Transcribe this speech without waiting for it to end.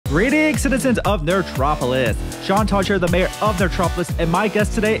Greetings, citizens of Nerdtropolis. Sean Tajipour, the mayor of Nerdtropolis, and my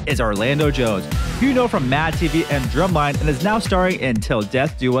guest today is Orlando Jones, who you know from Mad TV and Drumline, and is now starring in Til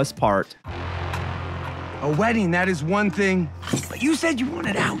Death Do Us Part. A wedding, that is one thing, but you said you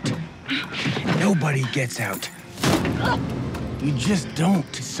wanted out. Nobody gets out. You just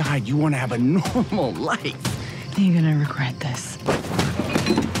don't decide you want to have a normal life. You're gonna regret this.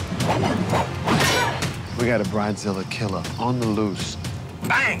 We got a bridezilla killer on the loose.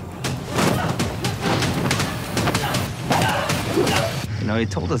 Bang! You know, he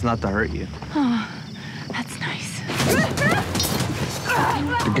told us not to hurt you. Oh, that's nice.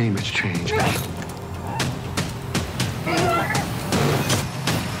 The game has changed.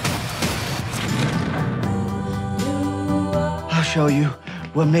 I'll show you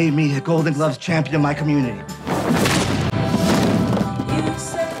what made me the Golden Gloves champion of my community.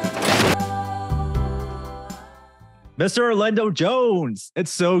 Mr. Orlando Jones, it's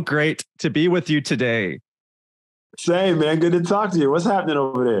so great to be with you today. Same, man. Good to talk to you. What's happening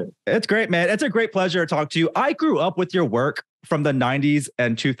over there? It's great, man. It's a great pleasure to talk to you. I grew up with your work from the 90s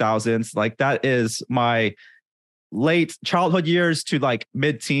and 2000s. Like, that is my late childhood years to like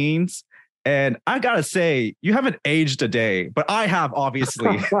mid-teens. And I gotta say, you haven't aged a day, but I have,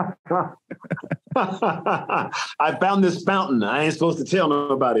 obviously. I found this fountain. I ain't supposed to tell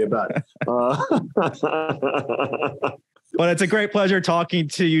nobody about it. But it's a great pleasure talking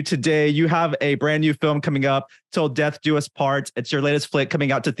to you today. You have a brand new film coming up, Till Death Do Us Part. It's your latest flick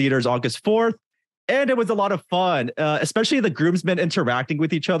coming out to theaters August 4th. And it was a lot of fun, especially the groomsmen interacting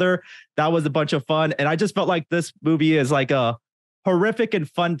with each other. That was a bunch of fun. And I just felt like this movie is like a horrific and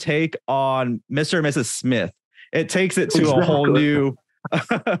fun take on Mr. and Mrs. Smith. It takes it to a whole new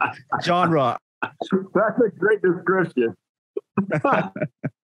genre. That's a great description. That's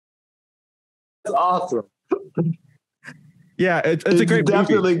awesome. Yeah, it's a great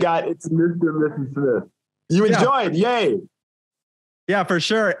definitely movie. Got it's Mr. and Mrs. Smith. You enjoyed, yay. Yeah, for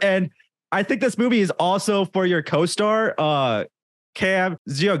sure. And I think this movie is also for your co-star, Cam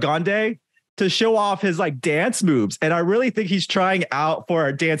Gigandet, to show off his like dance moves. And I really think he's trying out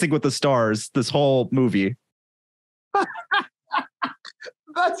for Dancing with the Stars this whole movie.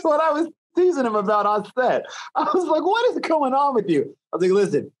 That's what I was teasing him about on set. I was like, what is going on with you? I was like,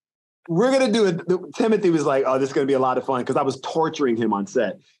 listen, we're going to do it. Timothy was like, oh, this is going to be a lot of fun, because I was torturing him on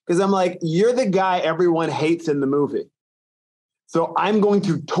set. Because I'm like, you're the guy everyone hates in the movie. So I'm going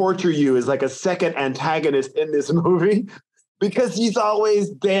to torture you as like a second antagonist in this movie, because he's always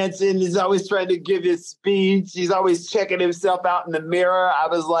dancing. He's always trying to give his speech. He's always checking himself out in the mirror. I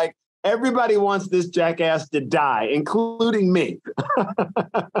was like, everybody wants this jackass to die, including me.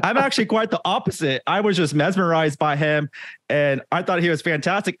 I'm actually quite the opposite. I was just mesmerized by him, and I thought he was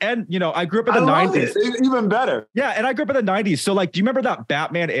fantastic. And, you know, I grew up in the 90s. Even better. Yeah, and I grew up in the 90s. So, like, do you remember that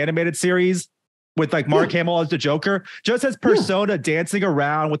Batman animated series with, like, Mark Hamill as the Joker? Just his persona dancing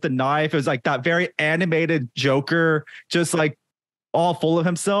around with the knife. It was, like, that very animated Joker, just, like, all full of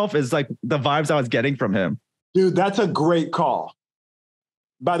himself is, like, the vibes I was getting from him. Dude, that's a great call.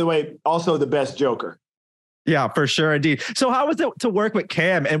 By the way, also the best Joker. Yeah, for sure, indeed. So how was it to work with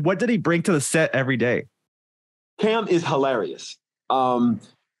Cam, and what did he bring to the set every day? Cam is hilarious.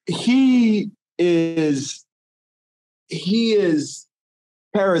 He is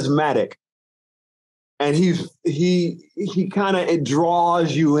charismatic, and he kind of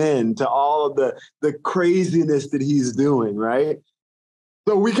draws you in to all of the craziness that he's doing, right?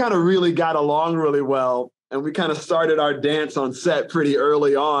 So we kind of really got along really well. And we kind of started our dance on set pretty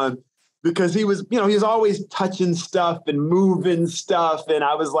early on, because he was, he's always touching stuff and moving stuff. And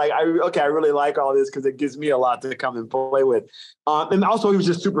I was like, I really like all this, because it gives me a lot to come and play with. And also he was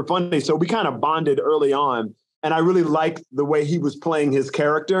just super funny. So we kind of bonded early on, and I really liked the way he was playing his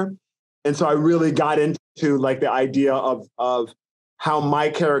character. And so I really got into like the idea of how my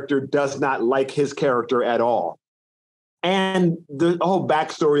character does not like his character at all. And the whole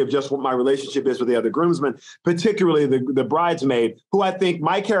backstory of just what my relationship is with the other groomsmen, particularly the bridesmaid, who I think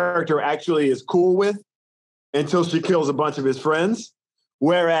my character actually is cool with until she kills a bunch of his friends,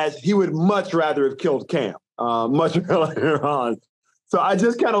 whereas he would much rather have killed Cam much earlier on. So I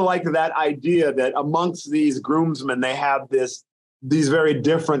just kind of like that idea that amongst these groomsmen, they have these very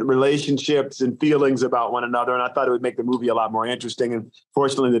different relationships and feelings about one another. And I thought it would make the movie a lot more interesting. And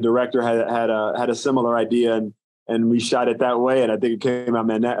fortunately, the director had a similar idea, and we shot it that way, and I think it came out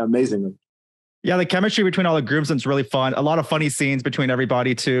amazingly. Yeah, the chemistry between all the groomsmen is really fun. A lot of funny scenes between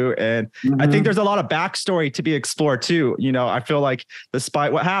everybody too, and I think there's a lot of backstory to be explored too. I feel like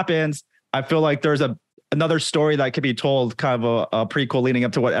despite what happens, I feel like there's another story that could be told, kind of a prequel leading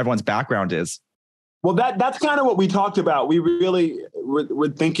up to what everyone's background is. Well, that's kind of what we talked about. We really were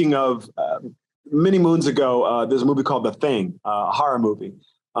thinking of many moons ago. There's a movie called The Thing, a horror movie.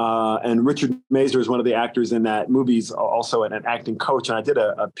 And Richard Mazer is one of the actors in that movie. He's also an acting coach. And I did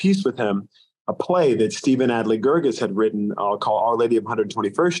a piece with him, a play that Stephen Adley Gurgis had written called Our Lady of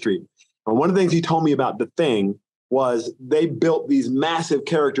 121st Street. And one of the things he told me about The Thing was they built these massive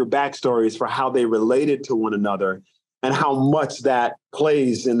character backstories for how they related to one another and how much that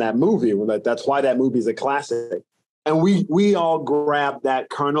plays in that movie. That's why that movie is a classic. And we all grabbed that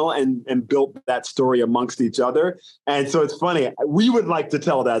kernel and built that story amongst each other. And so it's funny. We would like to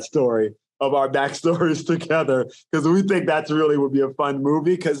tell that story of our backstories together because we think that's really would be a fun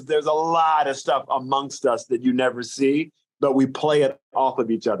movie because there's a lot of stuff amongst us that you never see, but we play it off of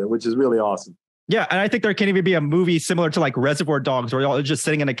each other, which is really awesome. Yeah, and I think there can even be a movie similar to like Reservoir Dogs where y'all are just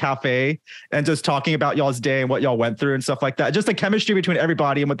sitting in a cafe and just talking about y'all's day and what y'all went through and stuff like that. Just the chemistry between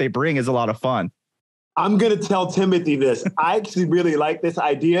everybody and what they bring is a lot of fun. I'm going to tell Timothy this. I actually really like this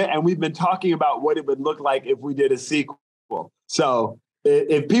idea, and we've been talking about what it would look like if we did a sequel. So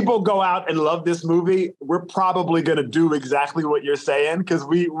if people go out and love this movie, we're probably going to do exactly what you're saying because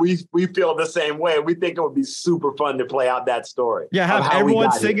we feel the same way. We think it would be super fun to play out that story. Yeah, have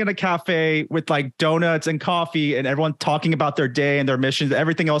everyone sitting in a cafe with like donuts and coffee and everyone talking about their day and their missions,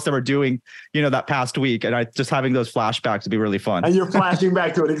 everything else that we're doing, that past week. And just having those flashbacks would be really fun. And you're flashing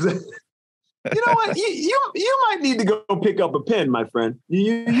back to it. Exactly. You know what? You might need to go pick up a pen, my friend.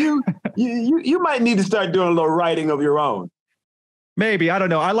 You might need to start doing a little writing of your own. Maybe. I don't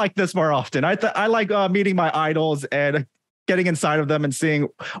know. I like this more often. I like meeting my idols and getting inside of them and seeing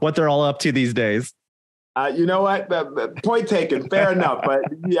what they're all up to these days. You know what? Point taken. Fair enough. But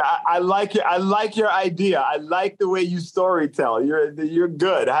yeah, I like your idea. I like the way you storytell. You're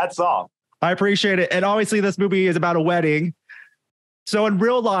good. Hats off. I appreciate it. And obviously this movie is about a wedding. So in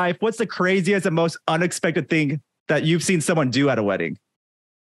real life, what's the craziest and most unexpected thing that you've seen someone do at a wedding?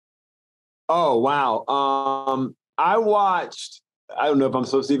 Oh, wow. I don't know if I'm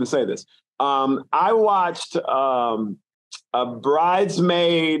supposed to even say this. I watched a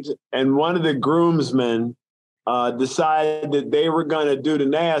bridesmaid and one of the groomsmen decide that they were going to do the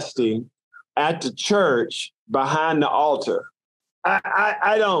nasty at the church behind the altar.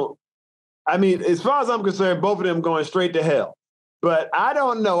 I mean, as far as I'm concerned, both of them going straight to hell. But I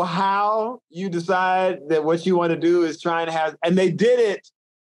don't know how you decide that what you want to do is trying to have, and they did it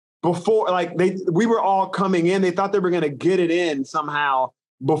before, like we were all coming in. They thought they were going to get it in somehow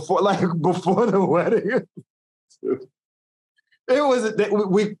before the wedding. It was,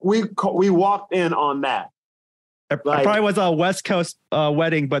 we walked in on that. It probably was a West Coast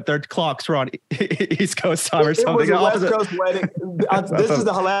wedding, but their clocks were on East Coast time or something. It was a West Coast wedding. This is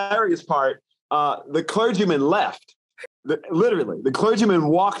the hilarious part. The clergyman left. Literally, the clergyman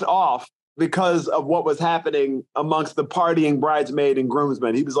walked off because of what was happening amongst the partying bridesmaid and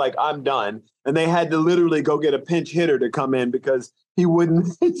groomsmen. He was like, I'm done. And they had to literally go get a pinch hitter to come in because he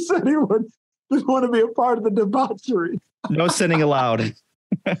said he didn't want to be a part of the debauchery. No sinning allowed.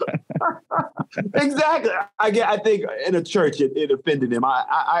 Exactly. I think in a church, it offended him.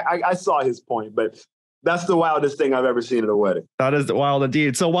 I saw his point, but that's the wildest thing I've ever seen at a wedding. That is wild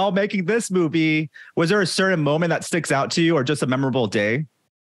indeed. So while making this movie, was there a certain moment that sticks out to you or just a memorable day?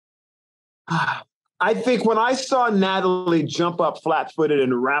 I think when I saw Natalie jump up flat-footed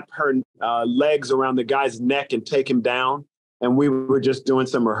and wrap her legs around the guy's neck and take him down, and we were just doing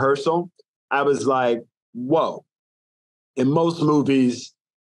some rehearsal, I was like, whoa. In most movies,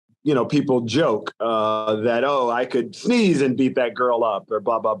 people joke that, I could sneeze and beat that girl up or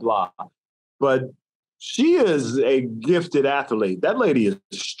blah, blah, blah. But she is a gifted athlete. That lady is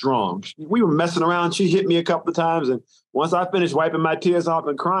strong. We were messing around. She hit me a couple of times. And once I finished wiping my tears off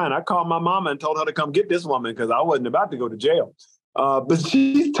and crying, I called my mama and told her to come get this woman because I wasn't about to go to jail. But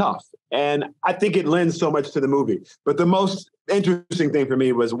she's tough. And I think it lends so much to the movie. But the most interesting thing for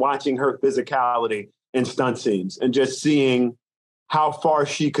me was watching her physicality in stunt scenes and just seeing how far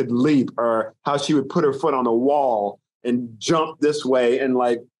she could leap or how she would put her foot on the wall and jump this way and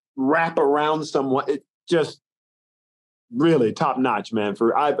like wrap around someone. It just really top notch, man.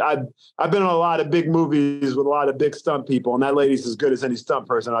 I've been in a lot of big movies with a lot of big stunt people, and that lady's as good as any stunt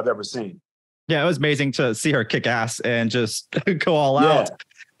person I've ever seen. Yeah, it was amazing to see her kick ass and just go all out.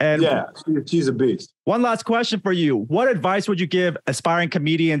 And yeah, she's a beast. One last question for you. What advice would you give aspiring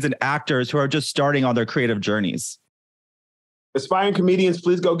comedians and actors who are just starting on their creative journeys? Aspiring comedians,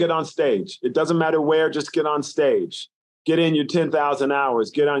 please go get on stage. It doesn't matter where, just get on stage. Get in your 10,000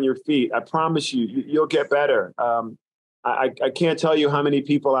 hours, get on your feet. I promise you'll get better. I can't tell you how many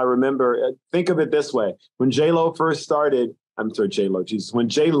people I remember. Think of it this way. When J-Lo first started, when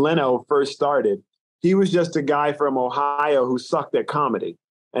Jay Leno first started, He was just a guy from Ohio who sucked at comedy.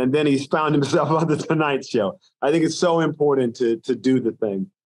 And then he's found himself on the Tonight Show. I think it's so important to do the thing.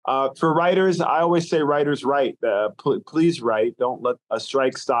 For writers, I always say writers write. Please write. Don't let a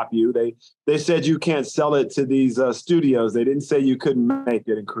strike stop you. They said you can't sell it to these studios. They didn't say you couldn't make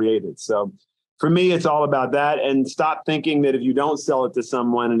it and create it. So for me, it's all about that. And stop thinking that if you don't sell it to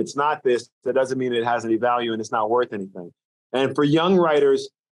someone and it's not this, that doesn't mean it has any value and it's not worth anything. And for young writers,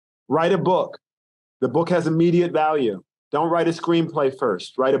 write a book. The book has immediate value. Don't write a screenplay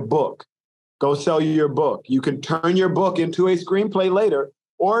first. Write a book. Go sell your book. You can turn your book into a screenplay later,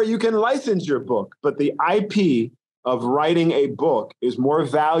 or you can license your book. But the IP of writing a book is more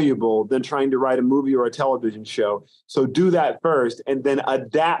valuable than trying to write a movie or a television show. So do that first, and then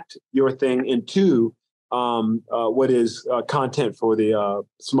adapt your thing into what is content for the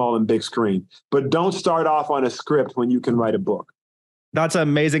small and big screen. But don't start off on a script when you can write a book. That's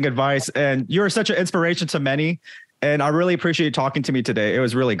amazing advice. And you're such an inspiration to many. And I really appreciate you talking to me today. It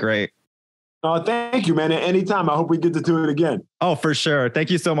was really great. Oh, thank you, man. Anytime. I hope we get to do it again. Oh, for sure. Thank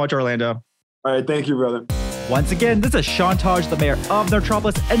you so much, Orlando. All right. Thank you, brother. Once again, this is Sean Taj, the mayor of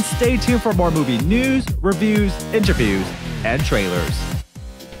Nerdtropolis, and stay tuned for more movie news, reviews, interviews, and trailers.